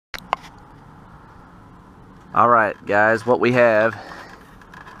Alright guys, what we have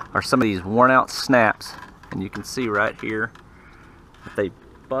are some of these worn out snaps, and you can see right here that they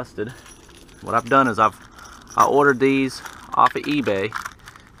busted. What I've done is I ordered these off of eBay.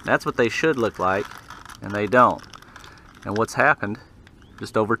 That's what they should look like, and they don't. And what's happened,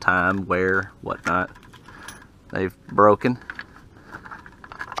 just over time, wear, whatnot, they've broken.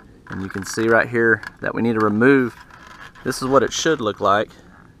 And you can see right here that we need to remove, this is what it should look like.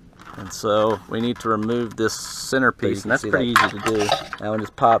 And so we need to remove this centerpiece, and that's pretty easy to do. That one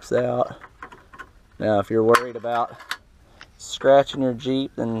just pops out. Now if you're worried about scratching your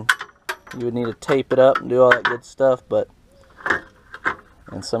Jeep, then you would need to tape it up and do all that good stuff, but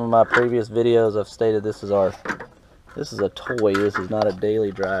in some of my previous videos I've stated this is a toy, this is not a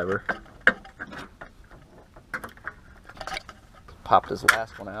daily driver. Pop this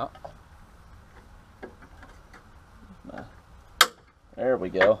last one out. There we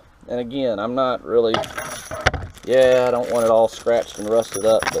go. And again, I'm not really, I don't want it all scratched and rusted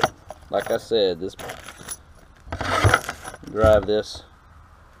up, but like I said, this drive this.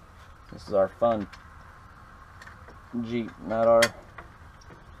 This is our fun Jeep, not our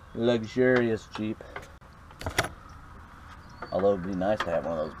luxurious Jeep. Although it'd be nice to have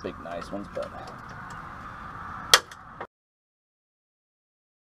one of those big nice ones, but